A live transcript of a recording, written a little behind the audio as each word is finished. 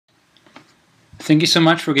Thank you so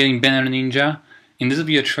much for getting Banner Ninja. In this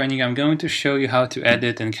video training, I'm going to show you how to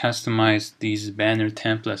edit and customize these banner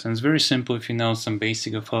templates. And it's very simple if you know some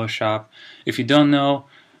basic of Photoshop. If you don't know,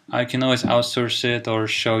 I can always outsource it or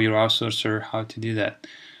show your outsourcer how to do that.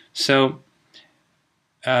 So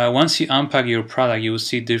once you unpack your product, you will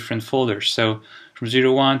see different folders. So from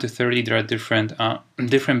 01 to 30, there are different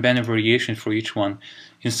banner variations for each one.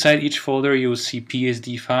 Inside each folder, you will see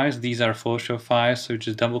PSD files. These are Photoshop files, so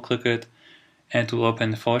just double click it and it will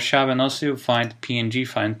open Photoshop, and also you'll find PNG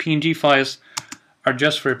file. And PNG files are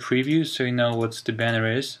just for a preview, so you know what the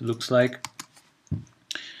banner looks like.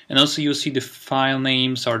 And also you'll see the file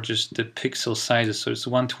names are just the pixel sizes, so it's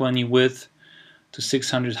 120 width to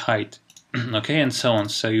 600 height, okay, and so on.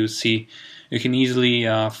 So you see, you can easily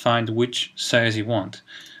find which size you want.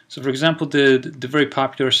 So for example, the very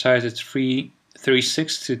popular size is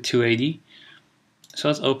 336 to 280. So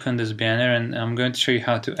let's open this banner, and I'm going to show you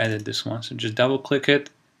how to edit this one. So just double click it.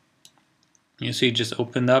 You see it just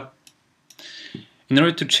opened up. In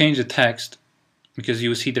order to change the text, because you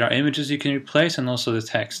will see there are images you can replace and also the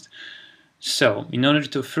text. So in order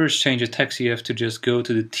to first change the text, you have to just go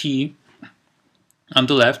to the T on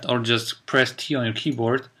the left, or just press T on your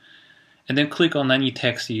keyboard and then click on any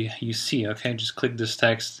text you see. Okay, just click this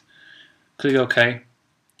text, click OK.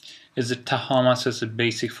 It's a Tahoma, so it's a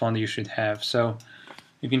basic font you should have. So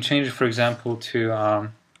you can change it, for example, to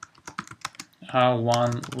how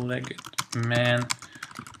one-legged man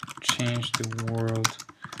changed the world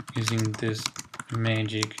using this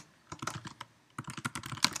magic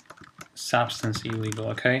substance illegal.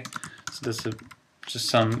 Okay, so that's just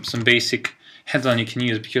some basic headline you can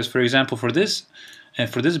use, because for example for this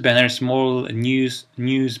banner it's more a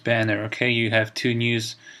news banner. Okay, you have two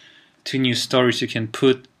news stories you can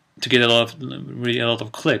put to get really a lot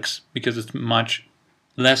of clicks, because it's much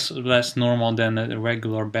less normal than the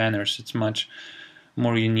regular banners. It's much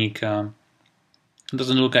more unique. It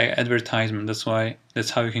doesn't look like advertisement. That's how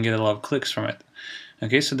you can get a lot of clicks from it.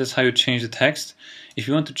 Okay, so that's how you change the text. If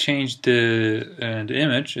you want to change the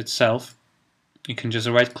image itself, you can just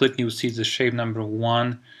right click. You will see the shape number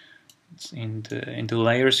 1. It's in the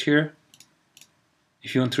layers here.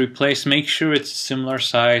 If you want to replace, make sure it's similar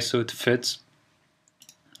size so it fits.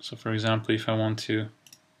 So for example, if I want to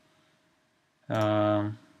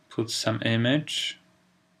put some image.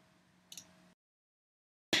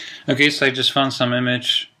 Okay, so I just found some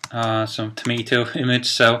image, some tomato image,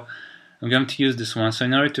 so I'm going to use this one. So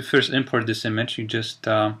in order to first import this image, you just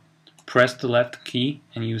press the left key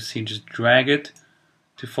and you see just drag it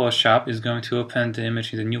to Photoshop. It's going to open the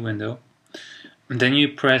image in the new window. And then you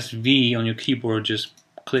press V on your keyboard, just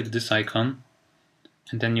click this icon,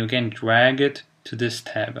 and then you again drag it to this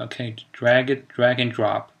tab. Okay, drag and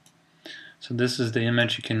drop. So this is the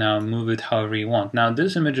image. You can now move it however you want. Now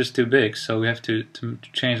this image is too big, so we have to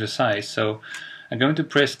change the size. So I'm going to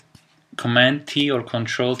press Command T or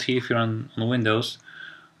Control T if you're on Windows.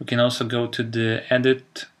 We can also go to the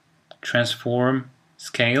Edit, Transform,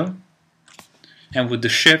 Scale, and with the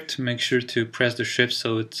Shift, make sure to press the Shift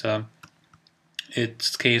so it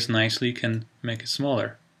scales nicely. You can make it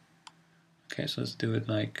smaller. Okay, so let's do it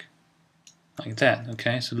like that.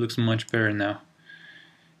 Okay, so it looks much better now.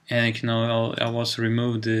 And you can I'll also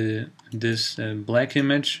remove this black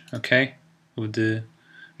image. Okay, with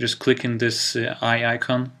just clicking this eye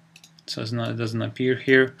icon, so it doesn't appear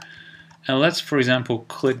here. And let's, for example,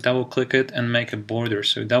 double click it and make a border.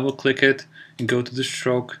 So double click it and go to the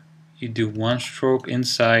stroke. You do one stroke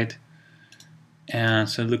inside, and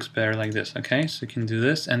so it looks better like this. Okay, so you can do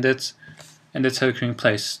this, and that's how you can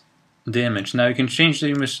replace the image. Now you can change the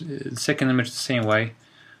image, the second image the same way.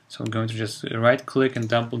 So I'm going to just right click and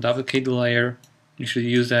duplicate the layer. You should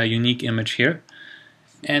use a unique image here,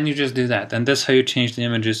 and you just do that. And that's how you change the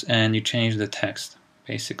images and you change the text,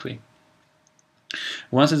 basically.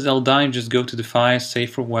 Once it's all done, just go to the file,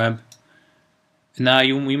 save for web. Now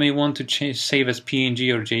we may want to save as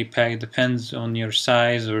PNG or JPEG. It depends on your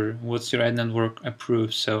size or what's your ad network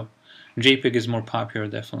approved. So JPEG is more popular,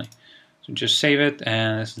 definitely. So just save it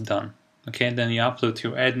and it's done. Okay, then you upload to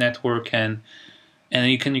your ad network, and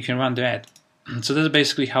you can run the ad. So that's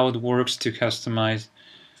basically how it works to customize,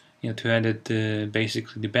 to edit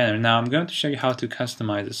basically the banner. Now I'm going to show you how to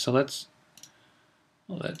customize it. So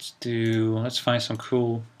let's find some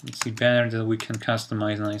cool, banner that we can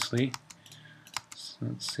customize nicely. So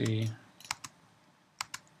let's see.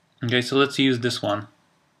 Okay, so let's use this one.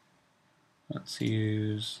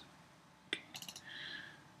 This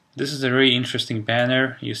is a very interesting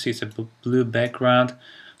banner. You see it's a blue background.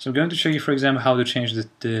 So I'm going to show you, for example, how to change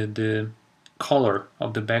the color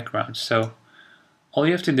of the background. So all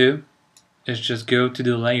you have to do is just go to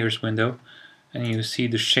the layers window and you see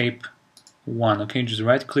the shape 1. Okay, just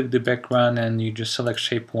right click the background and you just select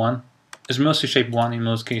shape 1. It's mostly shape 1 in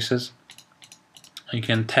most cases. You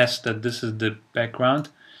can test that this is the background.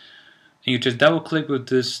 And you just double click with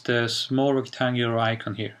the small rectangular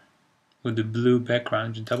icon here with the blue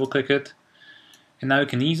background. Just double click it, and now you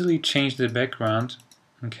can easily change the background,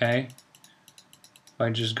 okay,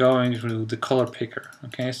 by just going through the color picker.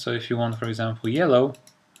 Okay, so if you want, for example, yellow,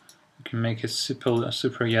 you can make it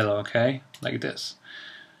super yellow, okay, like this.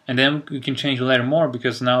 And then you can change the letter more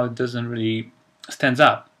because now it doesn't really stands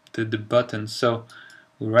up the button. So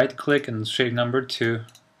we right click and shape number 2.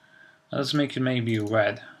 Let's make it maybe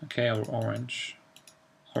red, okay, or orange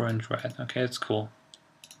red. Okay, it's cool.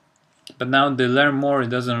 But now the learn more,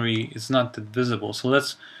 it's not that visible. So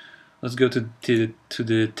let's go to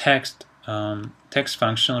the text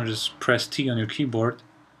function, or just press T on your keyboard,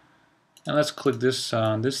 and let's click this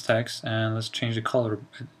this text, and let's change the color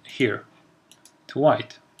here to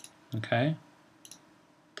white. Okay.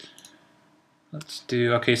 Let's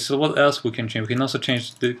do, okay, so what else we can change? We can also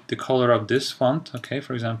change the color of this font, okay,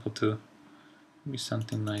 for example, to be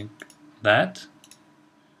something like that.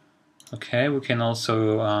 Okay, we can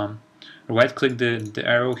also right click the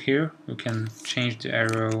arrow here. We can change the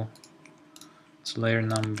arrow to layer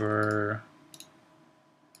number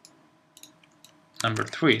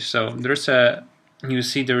 3. So there's you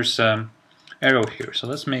see there's arrow here. So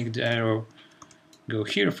let's make the arrow go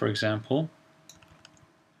here, for example.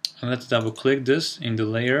 And let's double click this in the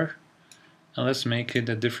layer, and let's make it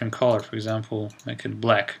a different color, for example, make it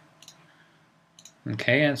black.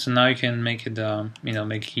 Okay, and so now you can make it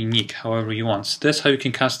make it unique however you want. So that's how you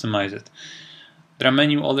can customize it. There are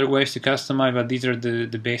many other ways to customize, but these are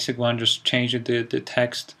the basic ones. Just change the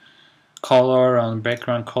text color on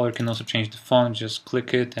background color. You can also change the font. Just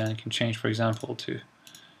click it and you can change, for example, to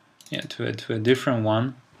a different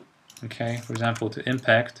one. Okay, for example, to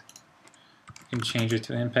impact. You can change it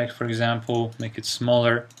to impact, for example, make it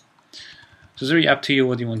smaller. So it's really up to you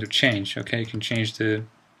what you want to change. Okay, you can change the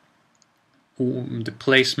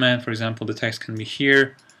placement. For example, the text can be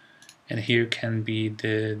here, and here can be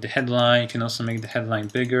the headline. You can also make the headline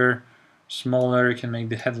bigger, smaller. You can make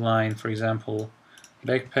the headline, for example,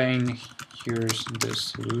 back pain. Here's the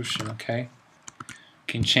solution. Okay, you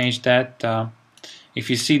can change that. If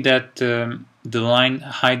you see that the line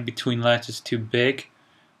height between letters is too big,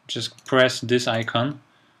 just press this icon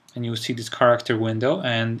and you'll see this character window,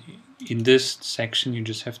 and in this section you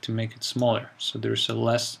just have to make it smaller, so there's a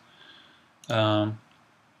less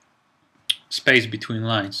space between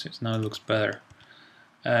lines. So now it looks better.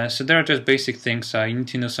 So there are just basic things. You need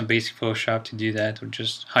to know some basic Photoshop to do that, or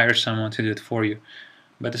just hire someone to do it for you.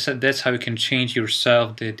 But that's how you can change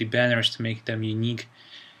yourself the banners to make them unique.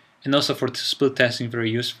 And also for split testing,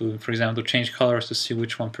 very useful. For example, change colors to see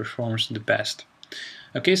which one performs the best.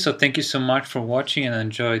 Okay, so thank you so much for watching, and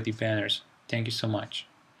enjoy the banners. Thank you so much.